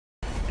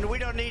We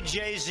don't need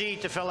Jay-Z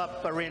to fill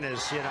up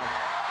arenas, you know.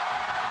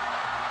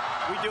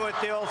 We do it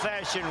the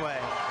old-fashioned way.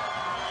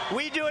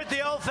 We do it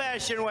the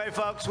old-fashioned way,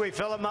 folks. We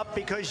fill them up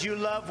because you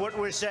love what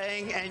we're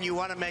saying and you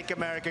want to make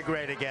America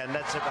great again.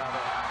 That's about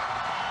it.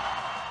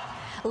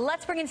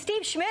 Let's bring in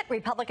Steve Schmidt,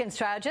 Republican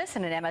strategist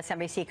and an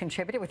MSNBC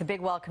contributor, with a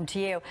big welcome to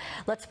you.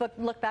 Let's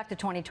look back to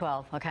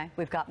 2012, okay?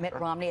 We've got Mitt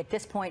Romney at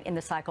this point in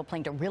the cycle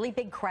playing to really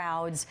big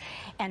crowds,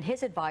 and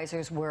his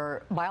advisors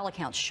were, by all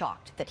accounts,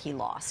 shocked that he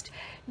lost.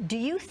 Do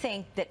you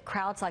think that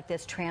crowds like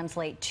this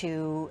translate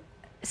to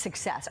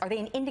success? Are they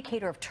an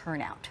indicator of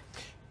turnout?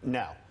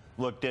 No.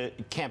 Look, the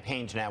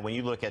campaigns now, when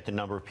you look at the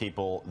number of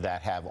people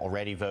that have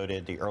already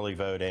voted, the early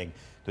voting,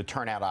 the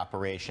turnout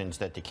operations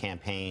that the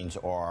campaigns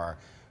are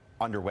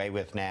underway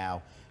with now,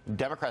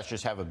 Democrats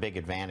just have a big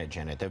advantage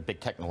in it. They have a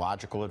big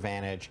technological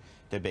advantage,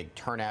 they have a big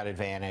turnout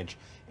advantage.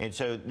 And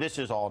so this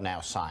is all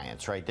now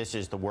science, right? This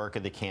is the work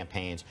of the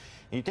campaigns.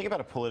 And you think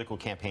about a political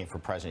campaign for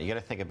president, you got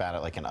to think about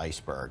it like an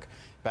iceberg.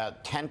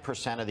 About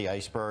 10% of the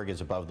iceberg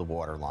is above the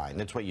waterline.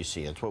 That's what you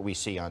see. That's what we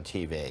see on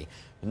TV.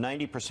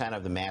 90%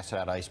 of the mass of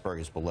that iceberg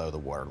is below the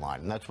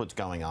waterline. And that's what's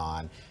going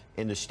on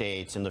in the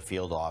states, in the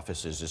field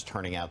offices, is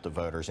turning out the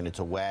voters. And it's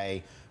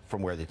away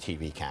from where the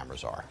TV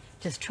cameras are.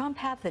 Does Trump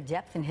have the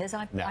depth in his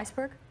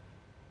iceberg?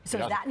 So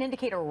He is that an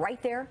indicator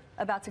right there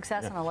about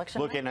success in an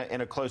election? Look, in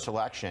a close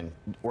election,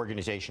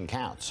 organization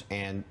counts.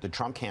 And the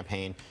Trump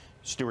campaign,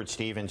 Stuart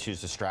Stevens,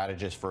 who's the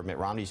strategist for Mitt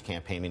Romney's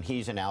campaign, and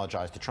he's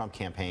analogized the Trump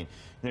campaign,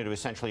 you know, to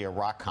essentially a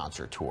rock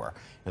concert tour.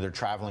 And they're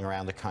traveling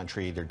around the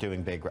country, they're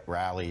doing big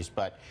rallies,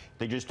 but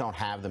they just don't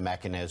have the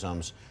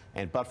mechanisms.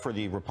 And but for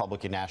the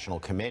Republican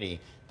National Committee,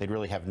 they'd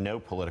really have no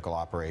political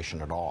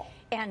operation at all.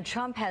 And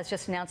Trump has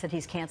just announced that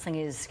he's canceling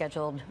his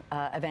scheduled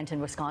event in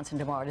Wisconsin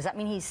tomorrow. Does that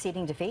mean he's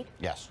ceding defeat?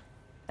 Yes.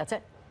 That's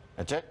it?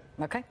 That's it.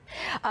 Okay.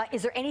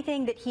 Is there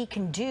anything that he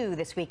can do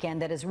this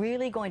weekend that is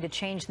really going to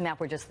change the map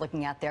we're just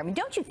looking at there? I mean,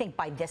 don't you think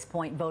by this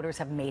point voters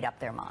have made up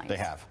their minds? They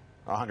have,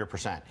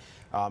 100%.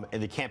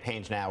 And the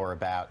campaigns now are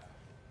about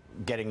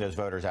getting those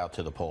voters out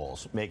to the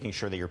polls, making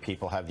sure that your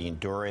people have the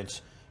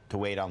endurance to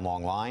wait on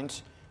long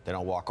lines. They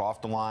don't walk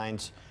off the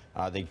lines.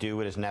 They do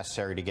what is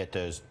necessary to get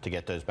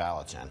those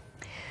ballots in.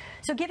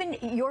 So given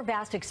your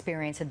vast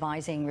experience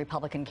advising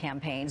Republican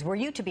campaigns, were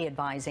you to be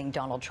advising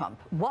Donald Trump,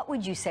 what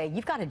would you say?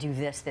 You've got to do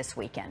this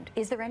weekend.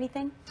 Is there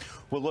anything?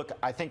 Well, look,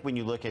 I think when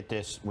you look at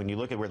this, when you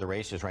look at where the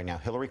race is right now,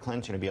 Hillary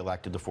Clinton's going to be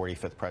elected the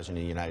 45th president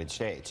of the United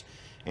States.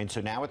 And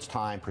so now it's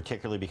time,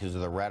 particularly because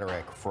of the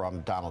rhetoric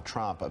from Donald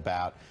Trump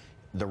about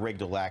the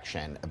rigged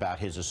election, about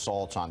his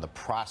assaults on the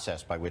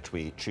process by which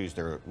we choose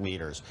their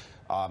leaders.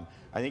 I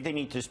think they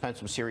need to spend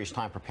some serious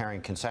time preparing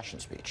concession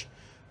speech.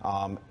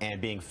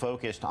 And being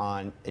focused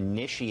on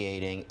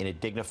initiating in a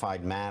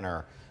dignified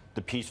manner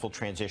the peaceful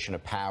transition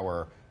of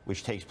power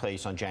which takes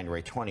place on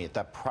January 20th.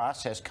 That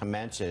process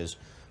commences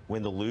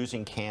when the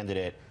losing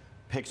candidate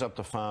picks up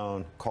the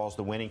phone, calls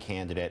the winning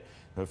candidate.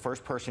 The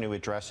first person who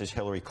addresses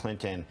Hillary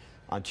Clinton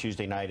on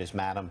Tuesday night as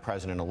Madam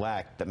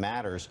President-elect that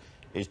matters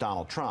is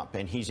Donald Trump.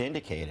 And he's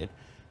indicated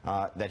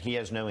that he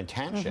has no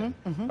intention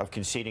of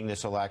conceding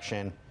this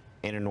election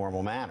in a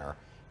normal manner.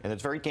 And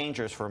it's very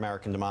dangerous for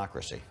American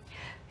democracy.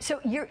 So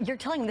you're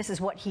telling me this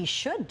is what he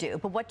should do,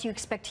 but what do you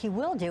expect he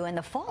will do in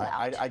the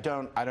fallout? I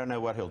don't know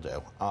what he'll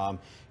do.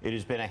 It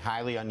has been a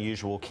highly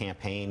unusual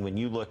campaign. When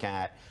you look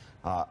at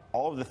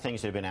all of the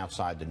things that have been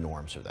outside the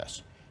norms of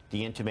this,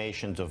 the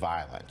intimations of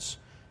violence,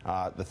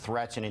 the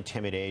threats and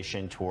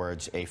intimidation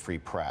towards a free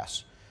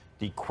press,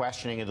 the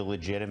questioning of the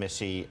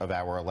legitimacy of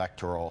our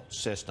electoral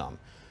system,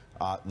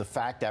 the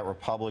fact that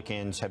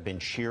Republicans have been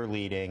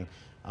cheerleading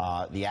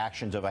the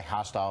actions of a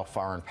hostile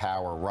foreign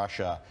power,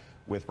 Russia,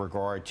 with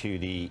regard to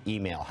the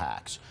email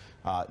hacks,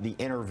 the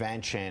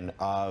intervention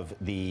of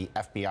the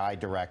FBI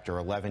director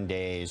 11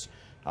 days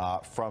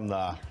from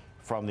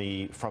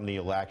the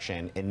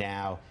election, and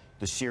now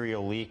the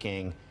serial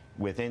leaking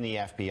within the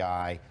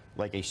FBI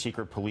like a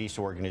secret police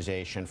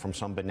organization from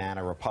some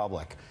banana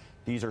republic.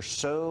 These are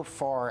so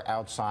far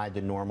outside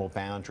the normal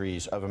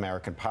boundaries of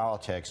American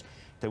politics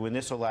that when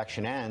this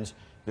election ends,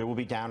 there will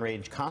be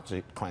downrange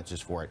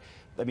consequences for it.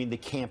 I mean, the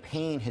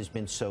campaign has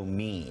been so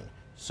mean,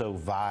 so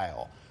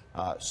vile,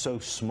 so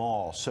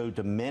small, so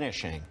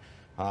diminishing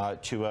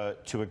to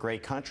a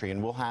great country,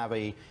 and we'll have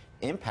a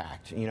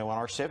impact, you know, on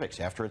our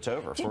civics after it's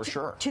over, for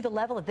sure. To the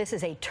level that this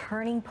is a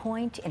turning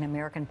point in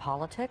American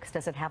politics,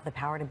 does it have the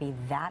power to be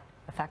that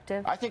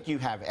effective? I think you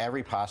have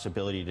every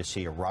possibility to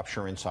see a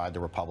rupture inside the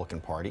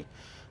Republican Party.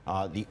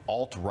 The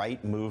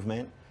alt-right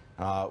movement,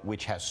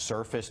 which has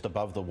surfaced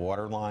above the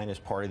waterline as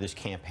part of this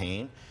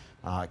campaign,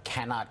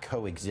 cannot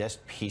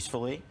coexist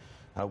peacefully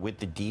with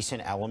the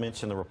decent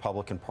elements in the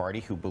Republican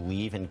Party who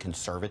believe in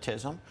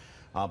conservatism,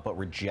 but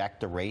reject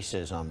the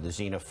racism, the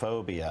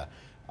xenophobia,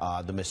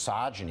 the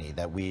misogyny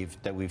that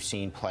we've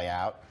seen play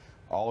out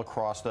all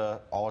across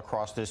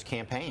this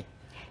campaign.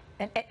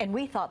 And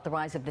we thought the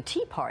rise of the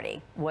Tea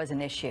Party was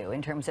an issue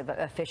in terms of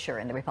a fissure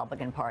in the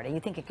Republican Party. You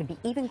think it could be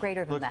even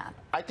greater than that?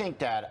 I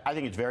think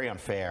it's very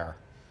unfair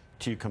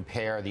to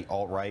compare the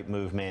alt-right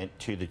movement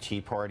to the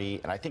Tea Party.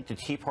 And I think the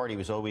Tea Party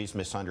was always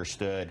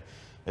misunderstood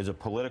as a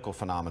political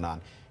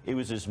phenomenon. It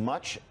was as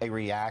much a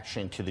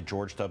reaction to the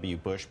George W.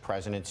 Bush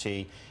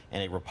presidency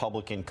and a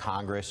Republican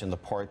Congress and the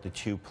part the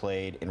two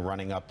played in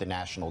running up the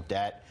national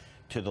debt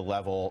to the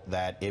level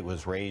that it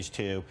was raised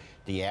to,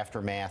 the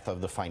aftermath of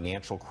the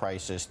financial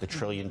crisis, the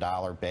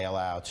trillion-dollar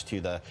bailouts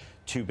to the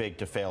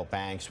too-big-to-fail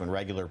banks when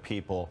regular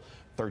people,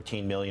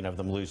 13 million of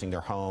them losing their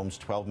homes,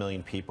 12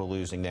 million people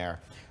losing their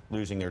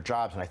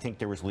jobs. And I think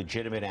there was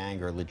legitimate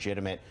anger,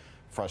 legitimate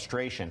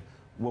frustration.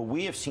 What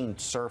we have seen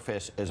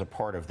surface as a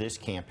part of this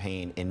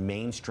campaign and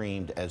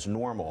mainstreamed as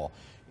normal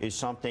is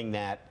something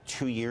that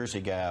 2 years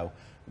ago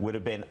would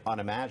have been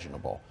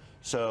unimaginable.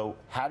 So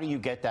how do you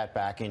get that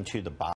back into the body?